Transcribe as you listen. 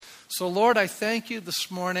So, Lord, I thank you this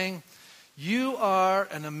morning. You are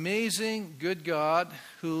an amazing, good God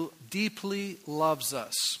who deeply loves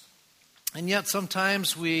us. And yet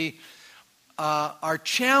sometimes we are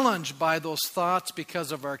challenged by those thoughts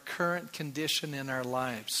because of our current condition in our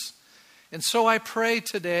lives. And so I pray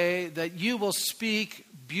today that you will speak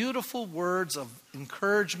beautiful words of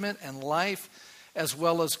encouragement and life, as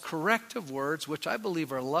well as corrective words, which I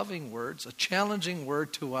believe are loving words, a challenging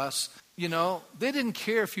word to us. You know, they didn't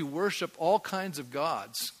care if you worship all kinds of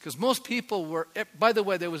gods, because most people were, by the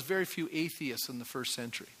way, there was very few atheists in the first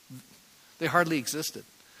century. They hardly existed.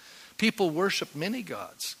 People worship many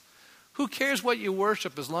gods. Who cares what you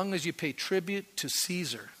worship as long as you pay tribute to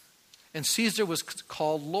Caesar? And Caesar was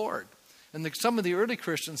called Lord. And some of the early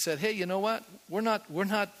Christians said, hey, you know what? We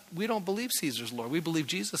don't believe Caesar's Lord. We believe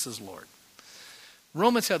Jesus is Lord.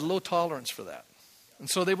 Romans had low tolerance for that. And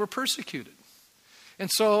so they were persecuted. And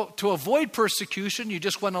so to avoid persecution, you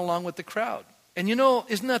just went along with the crowd. And you know,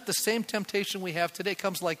 isn't that the same temptation we have today? It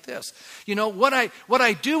comes like this. You know, what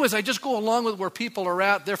I do is I just go along with where people are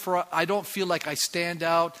at. Therefore, I don't feel like I stand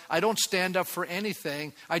out. I don't stand up for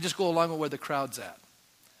anything. I just go along with where the crowd's at.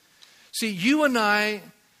 See, you and I,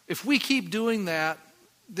 if we keep doing that,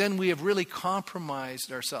 then we have really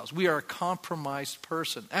compromised ourselves. We are a compromised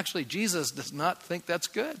person. Actually, Jesus does not think that's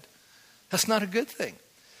good. That's not a good thing.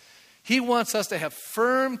 He wants us to have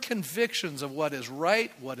firm convictions of what is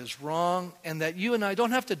right, what is wrong, and that you and I don't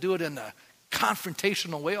have to do it in a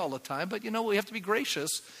confrontational way all the time, but you know, we have to be gracious.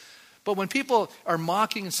 But when people are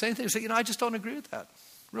mocking and saying things, say, you know, I just don't agree with that.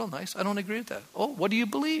 Real nice, I don't agree with that. Oh, what do you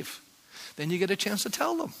believe? Then you get a chance to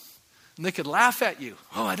tell them. And they could laugh at you.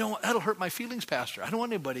 Oh, that'll hurt my feelings, Pastor. I don't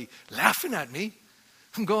want anybody laughing at me.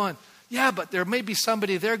 I'm going, yeah, but there may be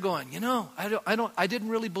somebody there going, you know, I didn't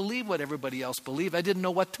really believe what everybody else believed. I didn't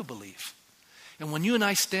know what to believe. And when you and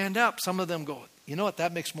I stand up, some of them go, you know what,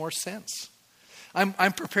 that makes more sense. I'm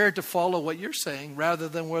prepared to follow what you're saying rather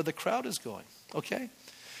than where the crowd is going. Okay?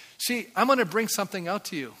 See, I'm going to bring something out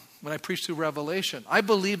to you when I preach through Revelation. I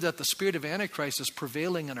believe that the spirit of Antichrist is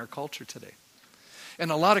prevailing in our culture today.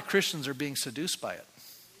 And a lot of Christians are being seduced by it.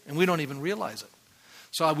 And we don't even realize it.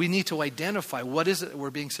 So we need to identify what is it that we're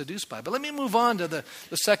being seduced by. But let me move on to the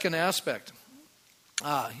second aspect.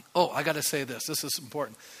 I got to say this. This is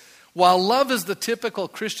important. While love is the typical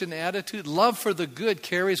Christian attitude, love for the good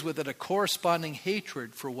carries with it a corresponding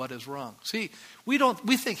hatred for what is wrong. See, we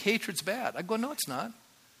think hatred's bad. I go, no, it's not.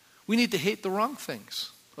 We need to hate the wrong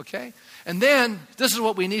things. Okay? And then, this is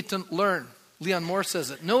what we need to learn. Leon Moore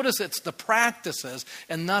says it. Notice it's the practices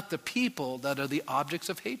and not the people that are the objects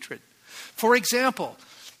of hatred. For example,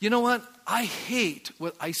 you know what? I hate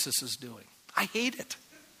what ISIS is doing. I hate it.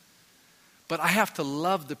 But I have to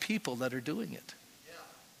love the people that are doing it.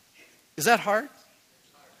 Is that hard?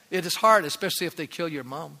 It is hard, especially if they kill your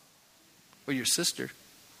mom or your sister.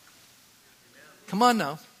 Come on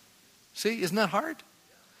now. See, isn't that hard?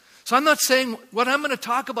 So I'm not saying what I'm going to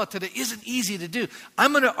talk about today isn't easy to do.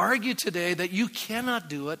 I'm going to argue today that you cannot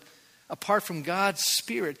do it apart from God's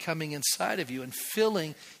Spirit coming inside of you and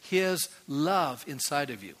filling His love inside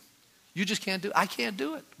of you. You just can't do it. I can't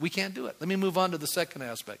do it. We can't do it. Let me move on to the second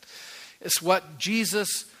aspect. It's what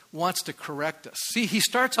Jesus wants to correct us. See, He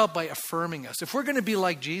starts out by affirming us. If we're going to be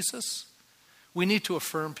like Jesus, we need to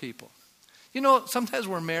affirm people. You know, sometimes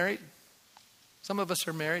we're married. Some of us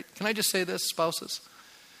are married. Can I just say this, spouses?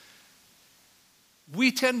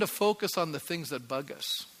 We tend to focus on the things that bug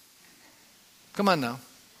us. Come on now.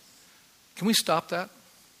 Can we stop that?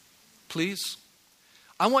 Please?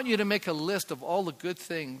 I want you to make a list of all the good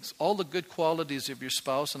things, all the good qualities of your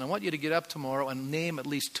spouse, and I want you to get up tomorrow and name at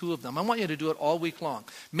least 2 of them. I want you to do it all week long.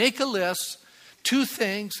 Make a list, 2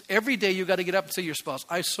 things. Every day you got to get up and say to your spouse,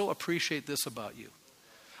 I so appreciate this about you.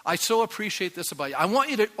 I so appreciate this about you. I want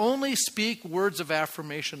you to only speak words of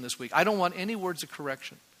affirmation this week. I don't want any words of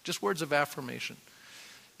correction, just words of affirmation.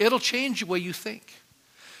 It'll change the way you think.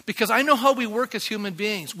 Because I know how we work as human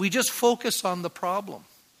beings. We just focus on the problem.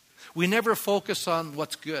 We never focus on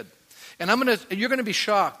what's good. And you're going to be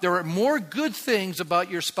shocked. There are more good things about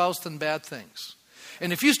your spouse than bad things.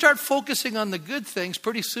 And if you start focusing on the good things,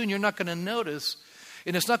 pretty soon you're not going to notice,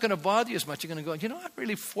 and it's not going to bother you as much. You're going to go, you know, I'm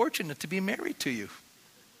really fortunate to be married to you.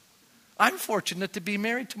 I'm fortunate to be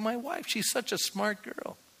married to my wife. She's such a smart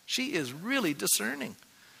girl. She is really discerning.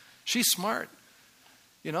 She's smart.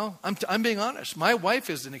 You know, I'm being honest. My wife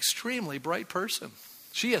is an extremely bright person.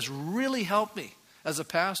 She has really helped me as a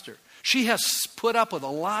pastor. She has put up with a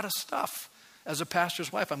lot of stuff as a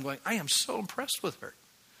pastor's wife. I'm going, I am so impressed with her.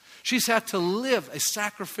 She's had to live a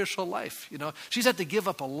sacrificial life. You know, she's had to give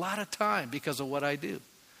up a lot of time because of what I do.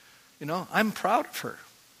 You know, I'm proud of her.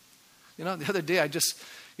 You know, the other day I just,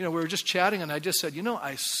 we were just chatting, and I just said,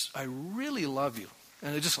 I really love you.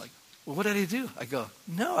 And they're just like, well, what did I do? I go,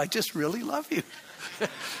 no, I just really love you.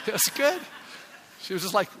 That's good. She was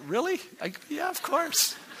just like, really? I go, yeah, of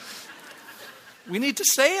course. We need to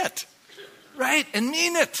say it, right? And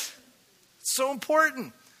mean it. It's so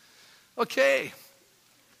important. Okay.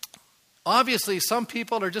 Obviously, some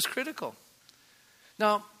people are just critical.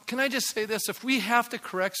 Now, can I just say this? If we have to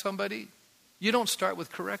correct somebody, you don't start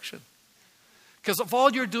with correction. Because if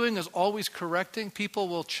all you're doing is always correcting, people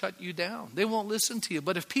will shut you down. They won't listen to you.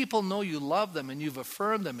 But if people know you love them and you've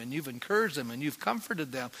affirmed them and you've encouraged them and you've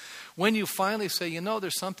comforted them, when you finally say,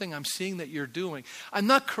 there's something I'm seeing that you're doing, I'm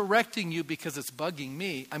not correcting you because it's bugging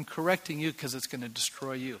me. I'm correcting you because it's going to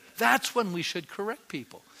destroy you. That's when we should correct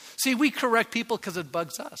people. See, we correct people because it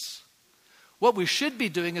bugs us. What we should be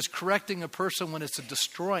doing is correcting a person when it's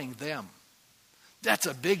destroying them. That's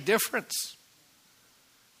a big difference.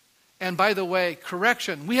 And by the way,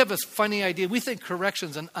 correction, we have this funny idea. We think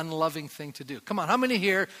correction's an unloving thing to do. Come on, how many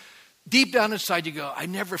here, deep down inside you go, I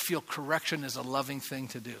never feel correction is a loving thing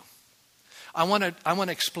to do? I want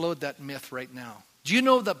to explode that myth right now. Do you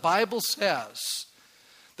know the Bible says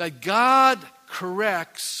that God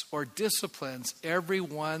corrects or disciplines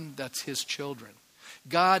everyone that's his children?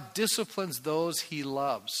 God disciplines those he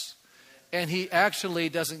loves. And he actually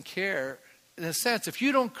doesn't care. In a sense, if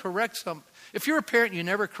you don't correct if you're a parent and you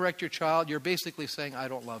never correct your child, you're basically saying, I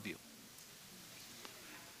don't love you.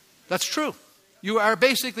 That's true. You are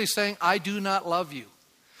basically saying, I do not love you.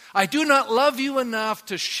 I do not love you enough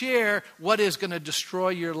to share what is going to destroy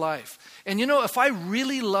your life. And if I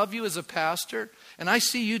really love you as a pastor, and I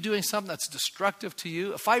see you doing something that's destructive to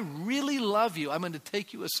you, if I really love you, I'm going to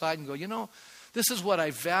take you aside and go, this is what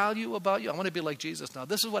I value about you. I want to be like Jesus now.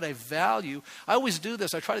 This is what I value. I always do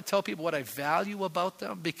this. I try to tell people what I value about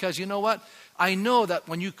them because you know what? I know that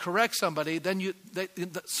when you correct somebody, then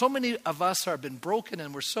so many of us have been broken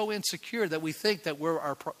and we're so insecure that we think that we're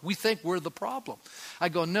the problem. I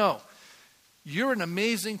go, no. You're an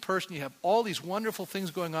amazing person. You have all these wonderful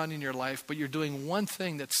things going on in your life, but you're doing one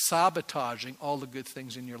thing that's sabotaging all the good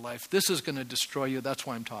things in your life. This is going to destroy you. That's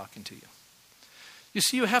why I'm talking to you. You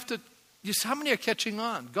see, you have to. How many are catching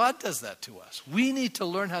on? God does that to us. We need to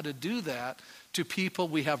learn how to do that to people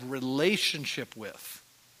we have relationship with.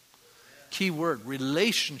 Key word,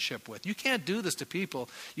 relationship with. You can't do this to people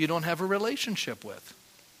you don't have a relationship with.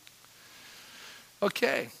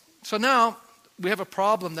 Okay, so now we have a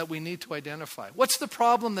problem that we need to identify. What's the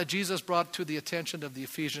problem that Jesus brought to the attention of the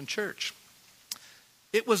Ephesian church?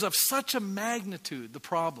 It was of such a magnitude, the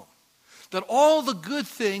problem, that all the good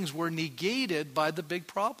things were negated by the big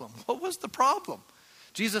problem. What was the problem?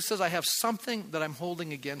 Jesus says, I have something that I'm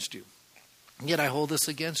holding against you. And yet I hold this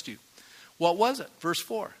against you. What was it? Verse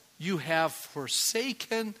 4. You have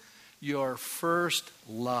forsaken your first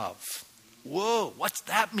love. Whoa, what's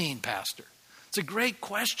that mean, Pastor? It's a great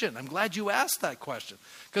question. I'm glad you asked that question.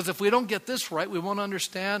 Because if we don't get this right, we won't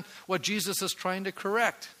understand what Jesus is trying to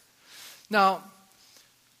correct. Now,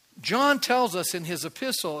 John tells us in his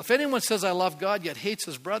epistle, if anyone says I love God yet hates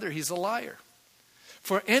his brother, he's a liar.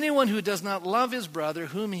 For anyone who does not love his brother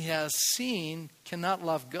whom he has seen cannot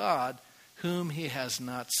love God whom he has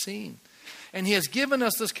not seen. And he has given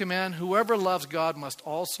us this command, whoever loves God must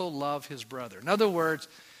also love his brother. In other words,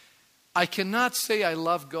 I cannot say I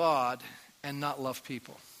love God and not love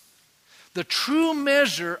people. The true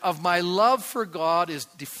measure of my love for God is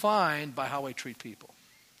defined by how I treat people.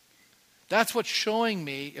 That's what's showing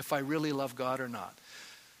me if I really love God or not.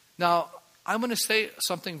 Now, I'm going to say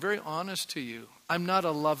something very honest to you. I'm not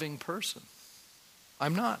a loving person.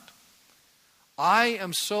 I'm not. I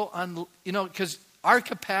am so, because our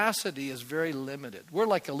capacity is very limited. We're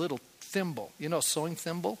like a little thimble, sewing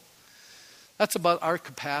thimble. That's about our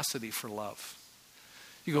capacity for love.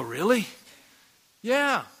 You go, really?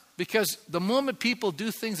 Yeah, because the moment people do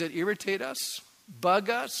things that irritate us, bug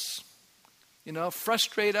us,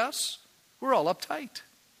 frustrate us, we're all uptight.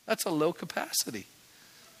 That's a low capacity.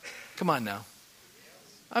 Come on now.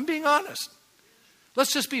 I'm being honest.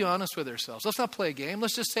 Let's just be honest with ourselves. Let's not play a game.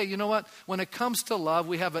 Let's just say, you know what? When it comes to love,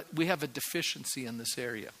 we have a deficiency in this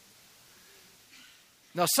area.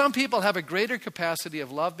 Now, some people have a greater capacity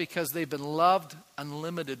of love because they've been loved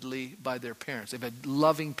unlimitedly by their parents. They've had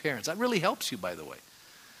loving parents. That really helps you, by the way.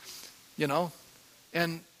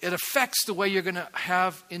 And it affects the way you're going to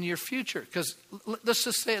have in your future. Because let's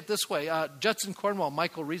just say it this way. Judson Cornwall,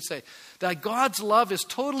 Michael Reed say that God's love is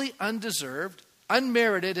totally undeserved,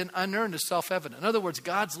 unmerited, and unearned is self-evident. In other words,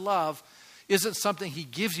 God's love isn't something he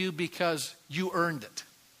gives you because you earned it.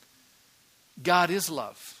 God is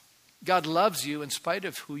love. God loves you in spite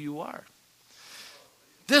of who you are.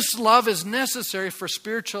 This love is necessary for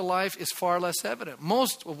spiritual life is far less evident.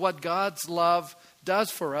 Most of what God's love does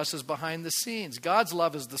for us is behind the scenes. God's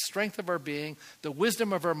love is the strength of our being, the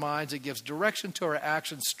wisdom of our minds. It gives direction to our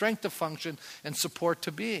actions, strength to function, and support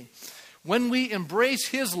to being. When we embrace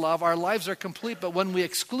His love, our lives are complete. But when we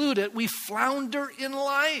exclude it, we flounder in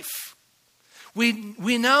life. We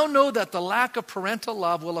now know that the lack of parental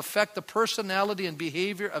love will affect the personality and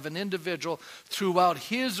behavior of an individual throughout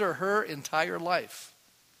his or her entire life.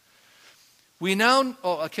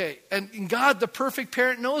 And God, the perfect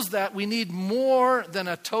parent, knows that. We need more than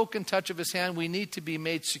a token touch of His hand. We need to be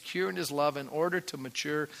made secure in His love in order to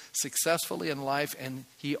mature successfully in life, and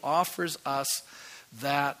He offers us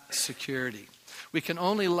that security. We can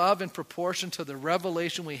only love in proportion to the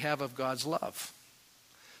revelation we have of God's love.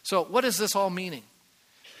 So what is this all meaning?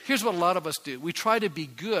 Here's what a lot of us do. We try to be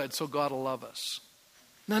good so God will love us.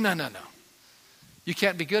 No. You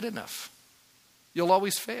can't be good enough. You'll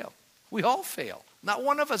always fail. We all fail. Not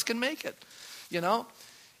one of us can make it,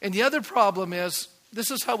 And the other problem is,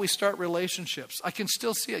 this is how we start relationships. I can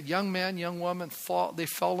still see it. Young man, young woman, they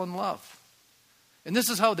fall in love. And this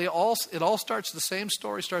is how it all starts. The same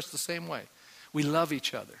story starts the same way. We love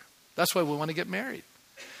each other. That's why we want to get married.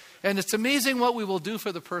 And it's amazing what we will do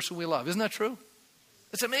for the person we love. Isn't that true?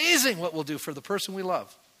 It's amazing what we'll do for the person we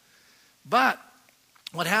love. But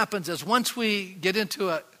what happens is once we get into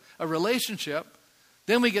a relationship,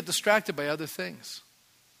 then we get distracted by other things.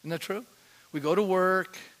 Isn't that true? We go to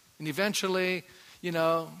work, and eventually,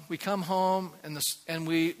 we come home, and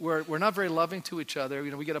we're not very loving to each other.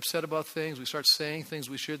 We get upset about things. We start saying things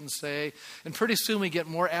we shouldn't say. And pretty soon we get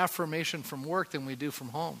more affirmation from work than we do from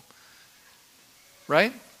home.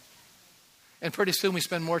 Right? And pretty soon we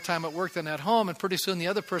spend more time at work than at home. And pretty soon the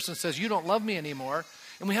other person says, you don't love me anymore.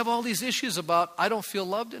 And we have all these issues about, I don't feel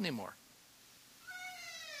loved anymore.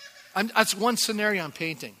 That's one scenario I'm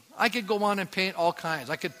painting. I could go on and paint all kinds.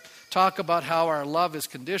 I could talk about how our love is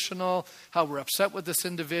conditional, how we're upset with this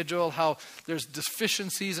individual, how there's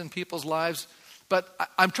deficiencies in people's lives. But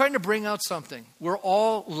I'm trying to bring out something. We're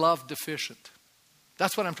all love deficient.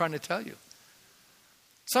 That's what I'm trying to tell you.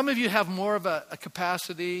 Some of you have more of a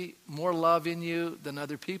capacity, more love in you than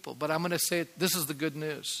other people. But I'm going to say this is the good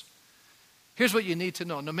news. Here's what you need to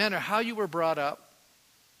know. No matter how you were brought up,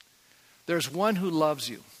 there's one who loves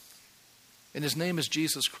you. And His name is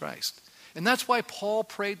Jesus Christ. And that's why Paul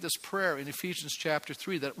prayed this prayer in Ephesians chapter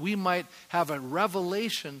 3, that we might have a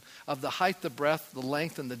revelation of the height, the breadth, the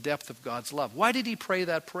length, and the depth of God's love. Why did he pray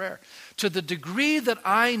that prayer? To the degree that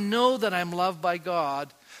I know that I'm loved by God,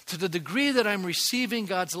 to the degree that I'm receiving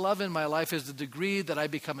God's love in my life is the degree that I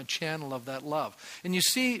become a channel of that love. And you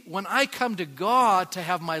see, when I come to God to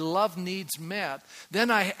have my love needs met,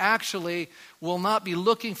 then I actually will not be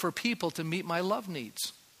looking for people to meet my love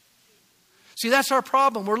needs. See, that's our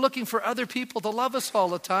problem. We're looking for other people to love us all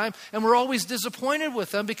the time, and we're always disappointed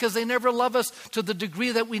with them because they never love us to the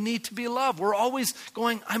degree that we need to be loved. We're always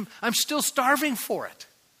going, I'm still starving for it.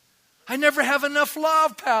 I never have enough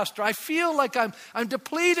love, Pastor. I feel like I'm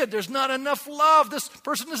depleted. There's not enough love. This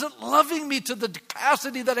person isn't loving me to the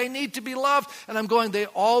capacity that I need to be loved. And I'm going, they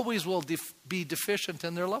always will be deficient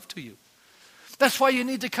in their love to you. That's why you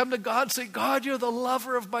need to come to God and say, God, you're the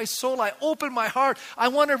lover of my soul. I open my heart. I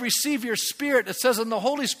want to receive your Spirit. It says, and the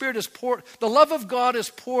Holy Spirit is poured, the love of God is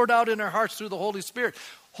poured out in our hearts through the Holy Spirit.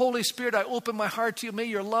 Holy Spirit, I open my heart to you. May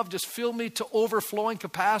your love just fill me to overflowing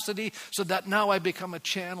capacity so that now I become a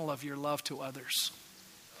channel of your love to others.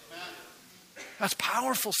 Amen. That's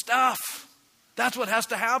powerful stuff. That's what has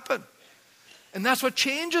to happen. And that's what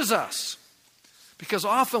changes us. Because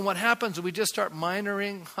often what happens is we just start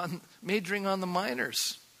majoring on the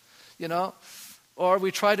minors, or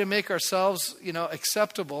we try to make ourselves,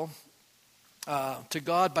 acceptable to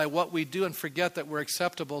God by what we do and forget that we're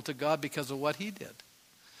acceptable to God because of what He did.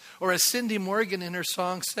 Or as Cindy Morgan in her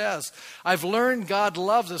song says, I've learned God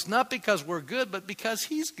loves us not because we're good, but because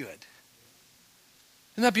He's good.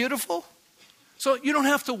 Isn't that beautiful? So you don't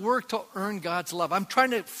have to work to earn God's love. I'm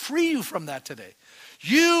trying to free you from that today.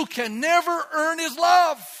 You can never earn His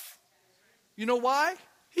love. You know why?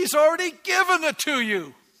 He's already given it to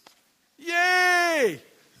you. Yay!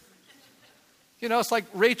 It's like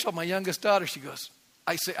Rachel, my youngest daughter. She goes,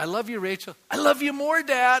 I say, I love you, Rachel. I love you more,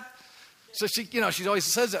 Dad. So she always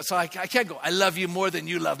says that. So I can't go, I love you more than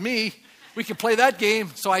you love me. We can play that game.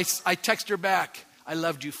 So I text her back, I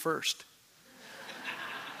loved you first.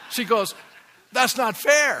 She goes, that's not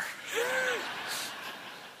fair.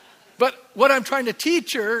 But what I'm trying to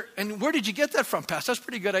teach her, and where did you get that from, Pastor? That's a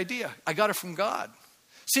pretty good idea. I got it from God.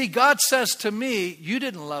 See, God says to me, you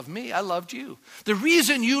didn't love me, I loved you. The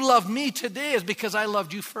reason you love me today is because I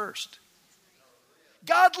loved you first.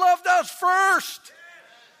 God loved us first.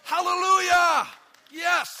 Hallelujah.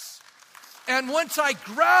 Yes. And once I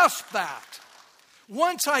grasped that,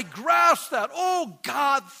 oh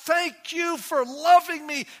God, thank you for loving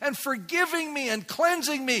me and forgiving me and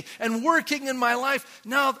cleansing me and working in my life.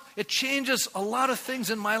 Now it changes a lot of things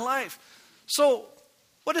in my life. So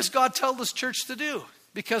what does God tell this church to do?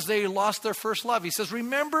 Because they lost their first love. He says,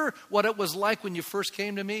 remember what it was like when you first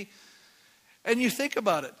came to me? And you think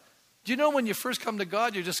about it. Do you know when you first come to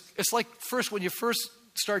God, it's like when you first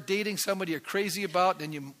start dating somebody you're crazy about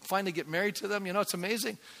and you finally get married to them, it's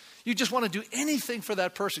amazing. You just want to do anything for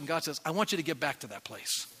that person. God says, I want you to get back to that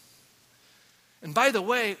place. And by the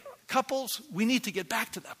way, couples, we need to get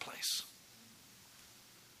back to that place.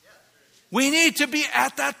 We need to be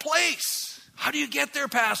at that place. How do you get there,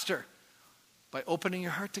 Pastor? By opening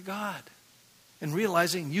your heart to God and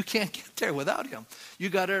realizing you can't get there without Him. You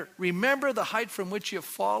got to remember the height from which you've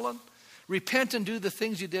fallen. Repent and do the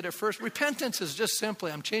things you did at first. Repentance is just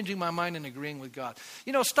simply, I'm changing my mind and agreeing with God.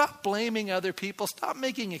 Stop blaming other people. Stop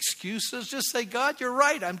making excuses. Just say, God, you're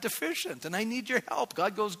right. I'm deficient and I need your help.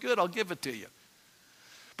 God goes, good, I'll give it to you.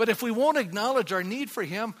 But if we won't acknowledge our need for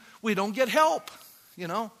Him, we don't get help,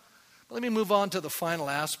 Let me move on to the final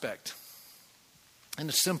aspect. And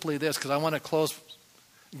it's simply this, because I want to close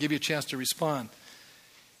and give you a chance to respond.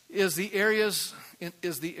 Is the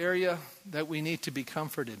area that we need to be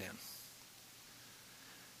comforted in.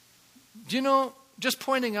 Do you know, just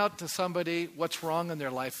pointing out to somebody what's wrong in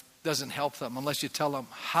their life doesn't help them unless you tell them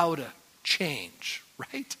how to change,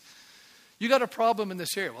 right? You got a problem in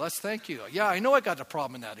this area. Well, thank you. Yeah, I know I got a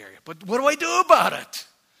problem in that area, but what do I do about it?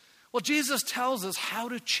 Well, Jesus tells us how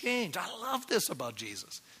to change. I love this about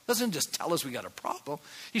Jesus. He doesn't just tell us we got a problem.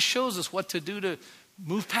 He shows us what to do to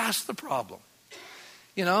move past the problem.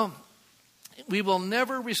 We will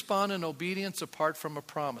never respond in obedience apart from a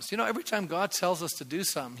promise. Every time God tells us to do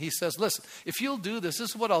something, He says, listen, if you'll do this,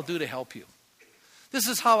 this is what I'll do to help you. This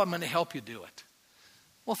is how I'm going to help you do it.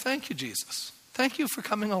 Well, thank you, Jesus. Thank you for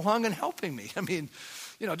coming along and helping me.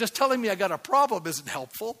 Just telling me I got a problem isn't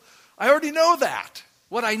helpful. I already know that.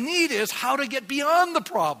 What I need is how to get beyond the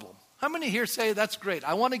problem. How many here say, that's great,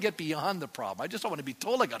 I want to get beyond the problem. I just don't want to be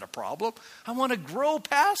told I got a problem. I want to grow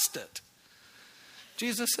past it.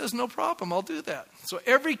 Jesus says, no problem, I'll do that. So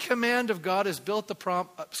every command of God is built upon,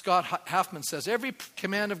 Scott Halfman says, every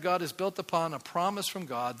command of God is built upon a promise from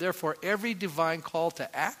God. Therefore, every divine call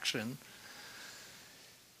to action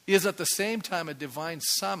is at the same time a divine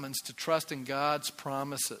summons to trust in God's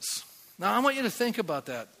promises. Now, I want you to think about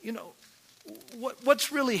that.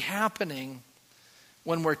 What's really happening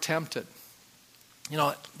when we're tempted?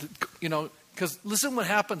 Because listen what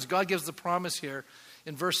happens. God gives the promise here.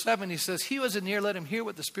 In verse 7, He says, he who has an ear, let him hear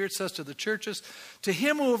what the Spirit says to the churches. To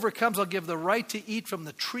him who overcomes, I'll give the right to eat from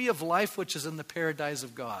the tree of life, which is in the paradise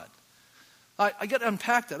of God. I get to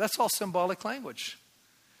unpack that. That's all symbolic language.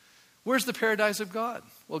 Where's the paradise of God?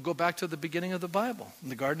 Well, go back to the beginning of the Bible, in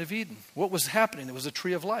the Garden of Eden. What was happening? There was a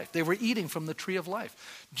tree of life. They were eating from the tree of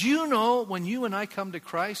life. Do you know when you and I come to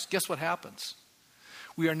Christ, guess what happens?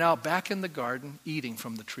 We are now back in the garden eating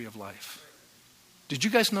from the tree of life. Did you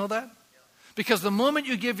guys know that? Because the moment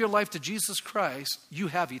you give your life to Jesus Christ, you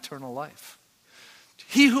have eternal life.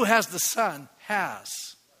 He who has the Son has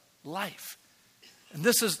life.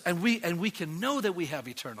 And we can know that we have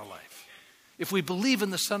eternal life. If we believe in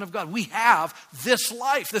the Son of God, we have this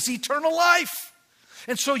life, this eternal life.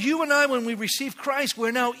 And so you and I, when we receive Christ, we're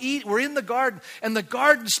in the garden. And the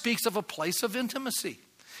garden speaks of a place of intimacy.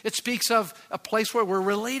 It speaks of a place where we're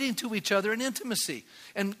relating to each other in intimacy.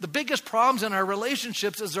 And the biggest problems in our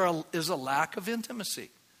relationships is a lack of intimacy.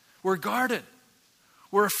 We're guarded.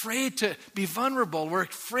 We're afraid to be vulnerable. We're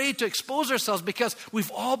afraid to expose ourselves because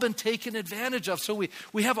we've all been taken advantage of. So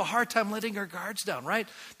we have a hard time letting our guards down, right?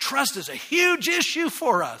 Trust is a huge issue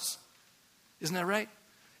for us. Isn't that right?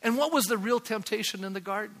 And what was the real temptation in the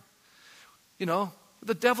garden?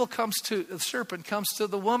 The serpent comes to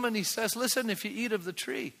the woman. He says, listen, if you eat of the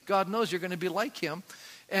tree, God knows you're going to be like Him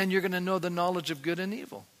and you're going to know the knowledge of good and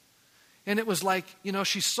evil. And it was like,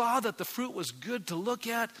 she saw that the fruit was good to look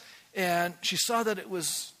at and she saw that it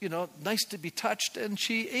was, nice to be touched and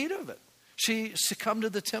she ate of it. She succumbed to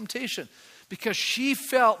the temptation because she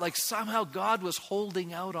felt like somehow God was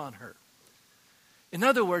holding out on her. In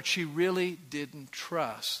other words, she really didn't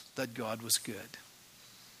trust that God was good.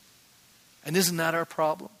 And isn't that our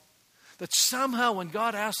problem? That somehow when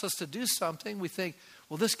God asks us to do something, we think,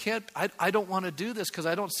 well, I don't want to do this because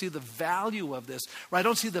I don't see the value of this, or I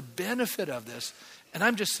don't see the benefit of this. And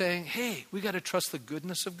I'm just saying, hey, we got to trust the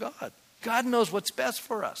goodness of God. God knows what's best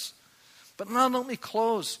for us. But now let me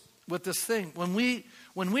close with this thing. When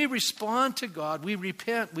we respond to God, we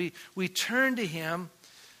repent, we turn to Him.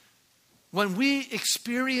 When we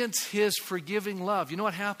experience His forgiving love, you know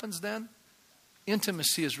what happens then?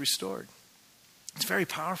 Intimacy is restored. It's very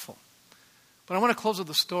powerful. But I want to close with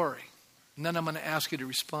a story, and then I'm going to ask you to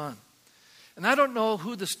respond. And I don't know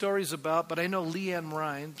who the story's about, but I know Leanne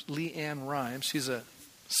Rimes, she's a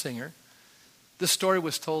singer. This story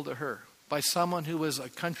was told to her by someone who was a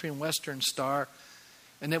country and western star,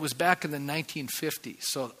 and it was back in the 1950s.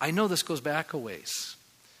 So I know this goes back a ways.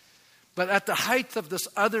 But at the height of this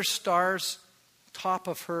other star's top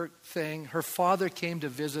of her thing, her father came to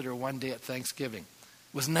visit her one day at Thanksgiving.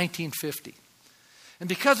 It was 1950. And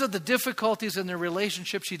because of the difficulties in their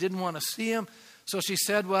relationship, she didn't want to see him. So she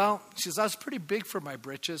said, I was pretty big for my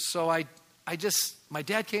britches. So my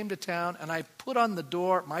dad came to town, and I put on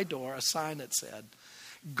my door, a sign that said,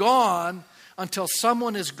 "Gone until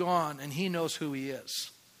someone is gone and he knows who he is."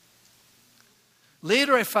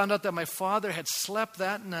 Later, I found out that my father had slept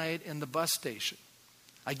that night in the bus station.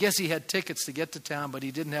 I guess he had tickets to get to town, but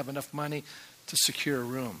he didn't have enough money to secure a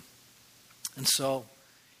room. And so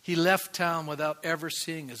he left town without ever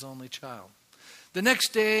seeing his only child. The next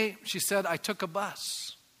day, she said, I took a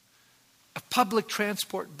bus, a public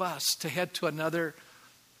transport bus, to head to another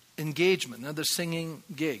engagement, another singing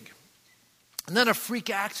gig. And then a freak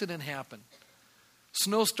accident happened.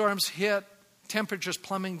 Snowstorms hit, temperatures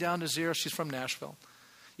plummeting down to zero. She's from Nashville.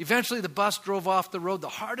 Eventually, the bus drove off the road. The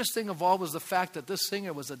hardest thing of all was the fact that this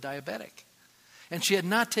singer was a diabetic. And she had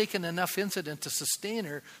not taken enough insulin to sustain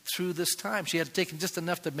her through this time. She had taken just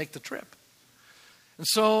enough to make the trip. And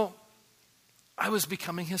so I was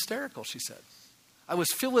becoming hysterical, she said. I was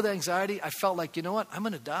filled with anxiety. I felt like, you know what? I'm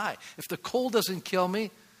going to die. If the cold doesn't kill me,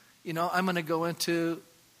 I'm going to go into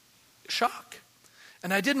shock.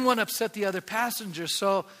 And I didn't want to upset the other passengers,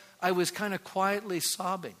 so I was kind of quietly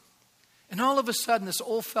sobbing. And all of a sudden, this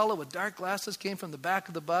old fellow with dark glasses came from the back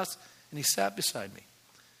of the bus, and he sat beside me.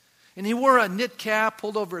 And he wore a knit cap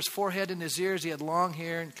pulled over his forehead and his ears. He had long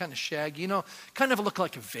hair and kind of shaggy, kind of looked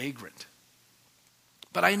like a vagrant.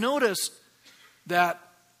 But I noticed that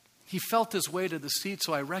he felt his way to the seat,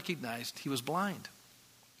 so I recognized he was blind.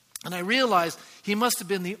 And I realized he must have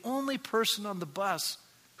been the only person on the bus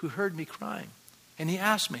who heard me crying. And he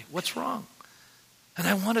asked me, "What's wrong?" And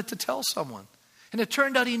I wanted to tell someone. And it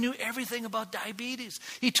turned out he knew everything about diabetes.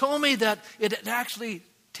 He told me that it had actually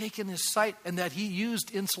taken his sight and that he used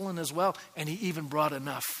insulin as well, and he even brought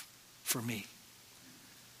enough for me.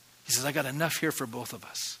 He says, "I got enough here for both of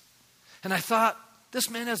us." And I thought, this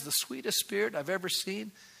man has the sweetest spirit I've ever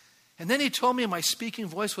seen. And then he told me my speaking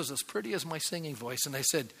voice was as pretty as my singing voice. And I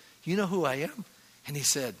said, "You know who I am?" And he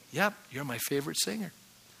said, "Yep, you're my favorite singer."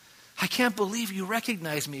 "I can't believe you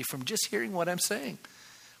recognize me from just hearing what I'm saying."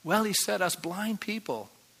 "Well," he said, "us blind people,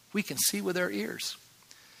 we can see with our ears."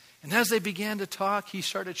 And as they began to talk, he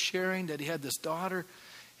started sharing that he had this daughter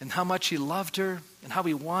and how much he loved her and how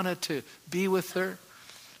he wanted to be with her.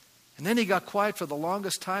 And then he got quiet for the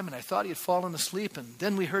longest time, and I thought he had fallen asleep. And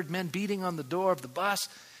then we heard men beating on the door of the bus,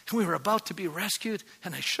 and we were about to be rescued.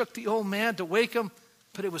 And I shook the old man to wake him,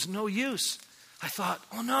 but it was no use. I thought,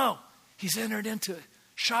 oh no, he's entered into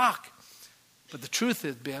shock. But the truth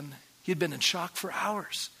had been, he'd been in shock for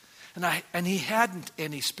hours. And he hadn't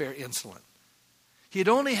any spare insulin. He had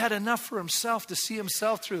only had enough for himself to see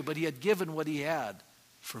himself through, but he had given what he had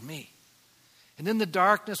for me. And in the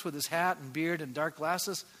darkness with his hat and beard and dark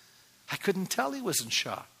glasses, I couldn't tell he was in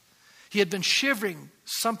shock. He had been shivering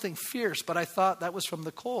something fierce, but I thought that was from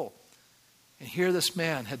the cold. And here this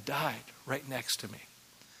man had died right next to me.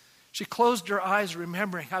 She closed her eyes,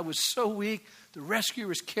 remembering I was so weak. The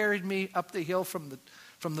rescuers carried me up the hill from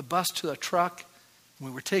the bus to a truck.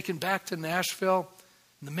 We were taken back to Nashville.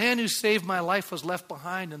 And the man who saved my life was left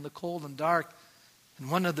behind in the cold and dark.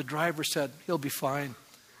 And one of the drivers said, "He'll be fine.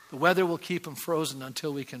 The weather will keep him frozen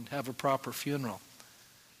until we can have a proper funeral."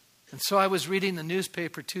 And so I was reading the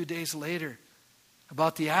newspaper 2 days later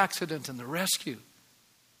about the accident and the rescue.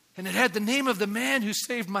 And it had the name of the man who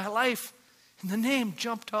saved my life. And the name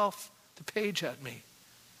jumped off the page at me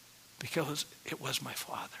because it was my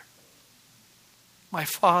father. My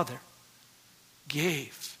father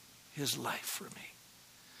gave his life for me.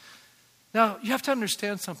 Now, you have to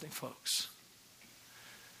understand something, folks.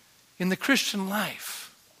 In the Christian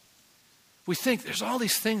life, we think there's all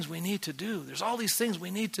these things we need to do. There's all these things we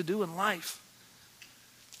need to do in life.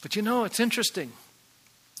 But it's interesting.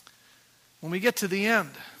 When we get to the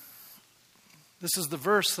end, this is the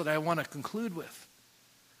verse that I want to conclude with.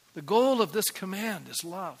 The goal of this command is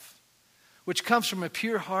love, which comes from a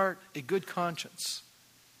pure heart, a good conscience,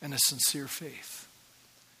 and a sincere faith.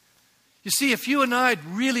 You see, if you and I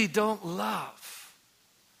really don't love,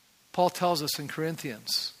 Paul tells us in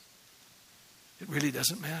Corinthians, it really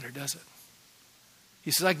doesn't matter, does it?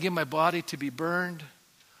 He says, I can give my body to be burned.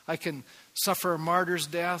 I can suffer a martyr's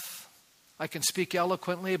death. I can speak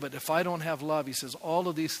eloquently, but if I don't have love, he says, all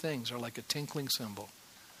of these things are like a tinkling cymbal.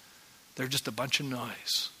 They're just a bunch of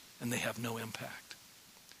noise, and they have no impact.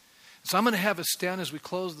 So I'm going to have us stand as we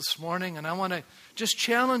close this morning, and I want to just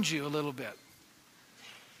challenge you a little bit.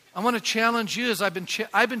 I want to challenge you as I've been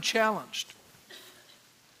challenged.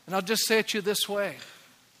 And I'll just say it to you this way,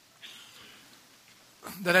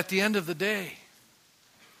 that at the end of the day,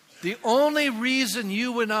 the only reason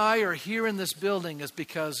you and I are here in this building is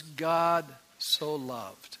because God so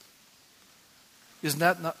loved. Is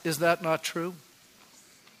that not true?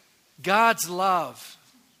 God's love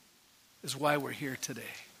is why we're here today.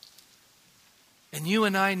 And you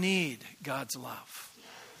and I need God's love.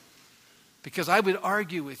 Because I would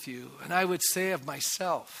argue with you, and I would say of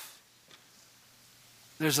myself,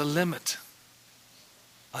 there's a limit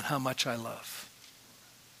on how much I love.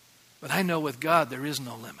 But I know with God there is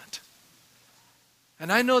no limit.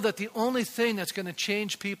 And I know that the only thing that's going to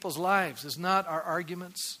change people's lives is not our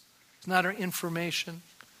arguments, it's not our information.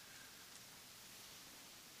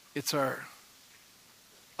 It's a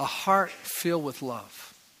heart filled with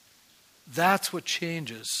love. That's what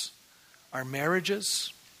changes our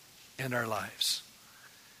marriages and our lives.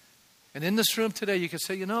 And in this room today, you can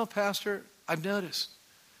say, you know, Pastor, I've noticed.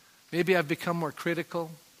 Maybe I've become more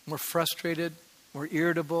critical, more frustrated, more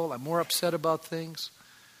irritable. I'm more upset about things.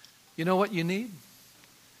 You know what you need?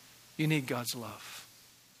 You need God's love.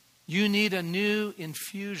 You need a new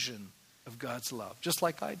infusion of God's love, just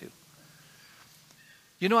like I do.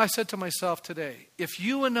 You know, I said to myself today, if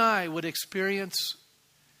you and I would experience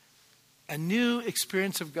a new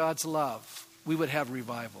experience of God's love, we would have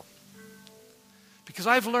revival. Because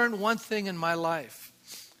I've learned one thing in my life,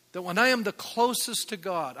 that when I am the closest to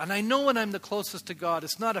God, and I know when I'm the closest to God,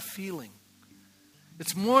 it's not a feeling.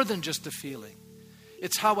 It's more than just a feeling.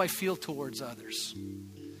 It's how I feel towards others.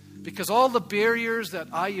 Because all the barriers that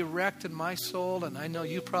I erect in my soul, and I know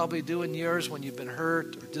you probably do in yours when you've been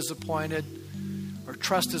hurt or disappointed or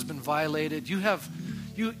trust has been violated,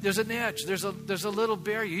 there's an edge, there's a little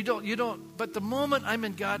barrier. You don't, but the moment I'm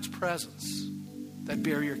in God's presence, that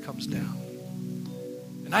barrier comes down.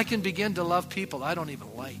 And I can begin to love people I don't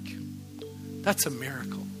even like. That's a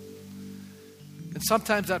miracle. And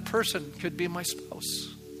sometimes that person could be my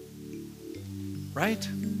spouse. Right?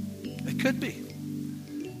 It could be.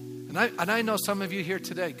 And I know some of you here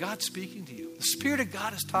today, God's speaking to you. The Spirit of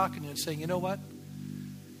God is talking to you and saying, you know what?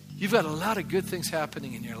 You've got a lot of good things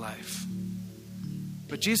happening in your life.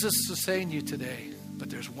 But Jesus is saying to you today, but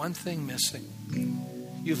there's one thing missing.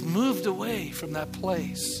 You've moved away from that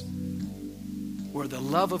place where the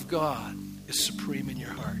love of God is supreme in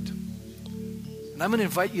your heart. And I'm going to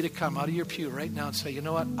invite you to come out of your pew right now and say, you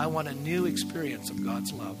know what? I want a new experience of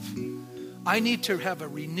God's love. I need to have a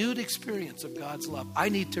renewed experience of God's love. I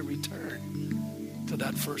need to return to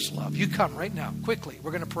that first love. You come right now, quickly.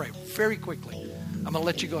 We're going to pray very quickly. I'm going to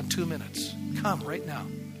let you go in 2 minutes. Come right now.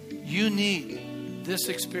 You need this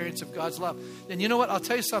experience of God's love. And you know what? I'll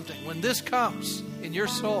tell you something. When this comes in your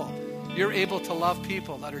soul, you're able to love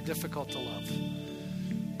people that are difficult to love.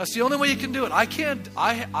 That's the only way you can do it. I can't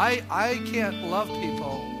love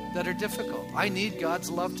people that are difficult. I need God's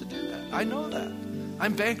love to do that. I know that.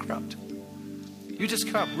 I'm bankrupt. You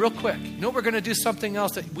just come real quick. You know, we're going to do something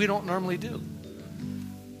else that we don't normally do.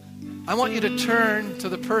 I want you to turn to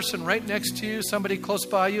the person right next to you, somebody close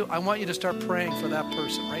by you. I want you to start praying for that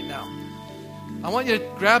person right now. I want you to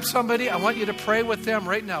grab somebody. I want you to pray with them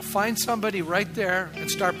right now. Find somebody right there and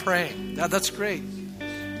start praying. That's great.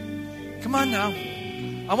 Come on now.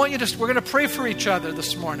 We're going to pray for each other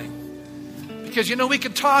this morning. Because, you know, we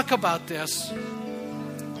can talk about this,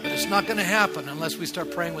 but it's not going to happen unless we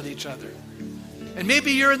start praying with each other. And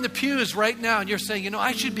maybe you're in the pews right now and you're saying, you know,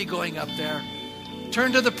 I should be going up there.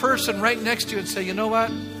 Turn to the person right next to you and say, you know what?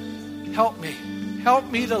 Help me. Help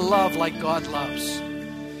me to love like God loves.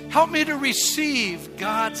 Help me to receive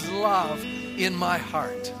God's love in my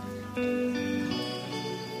heart.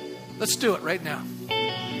 Let's do it right now.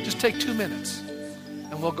 Just take 2 minutes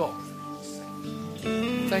and we'll go.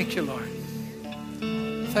 Thank you, Lord.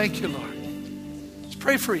 Thank you, Lord. Let's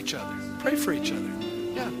pray for each other. Pray for each other.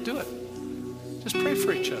 Yeah, do it. Just pray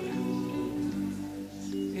for each other.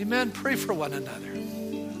 Amen. Pray for one another.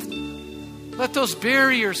 Let those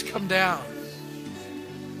barriers come down.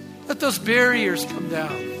 Let those barriers come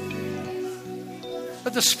down.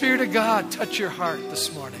 Let the Spirit of God touch your heart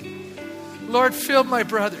this morning. Lord, fill my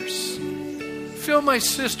brothers. Fill my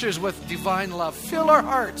sisters with divine love. Fill our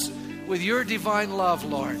hearts with your divine love,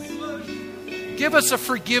 Lord. Give us a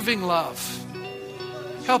forgiving love.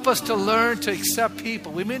 Help us to learn to accept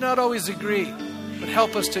people. We may not always agree, but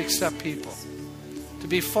help us to accept people. To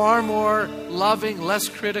be far more loving, less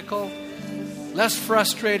critical, less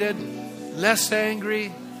frustrated, less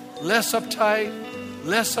angry, less uptight,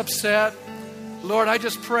 less upset. Lord, I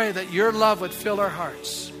just pray that your love would fill our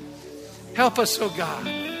hearts. Help us, oh God.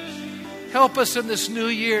 Help us in this new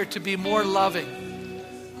year to be more loving,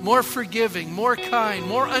 more forgiving, more kind,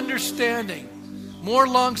 more understanding, more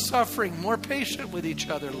long-suffering, more patient with each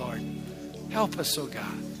other, Lord. Help us, oh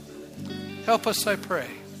God. Help us, I pray.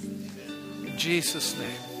 In Jesus'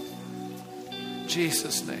 name.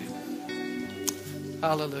 Jesus' name.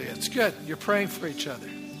 Hallelujah. It's good. You're praying for each other.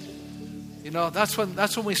 You know, that's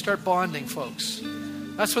when we start bonding, folks.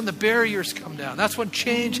 That's when the barriers come down. That's when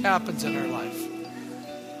change happens in our life.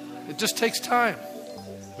 It just takes time.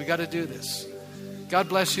 We got to do this. God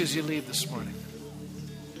bless you as you leave this morning.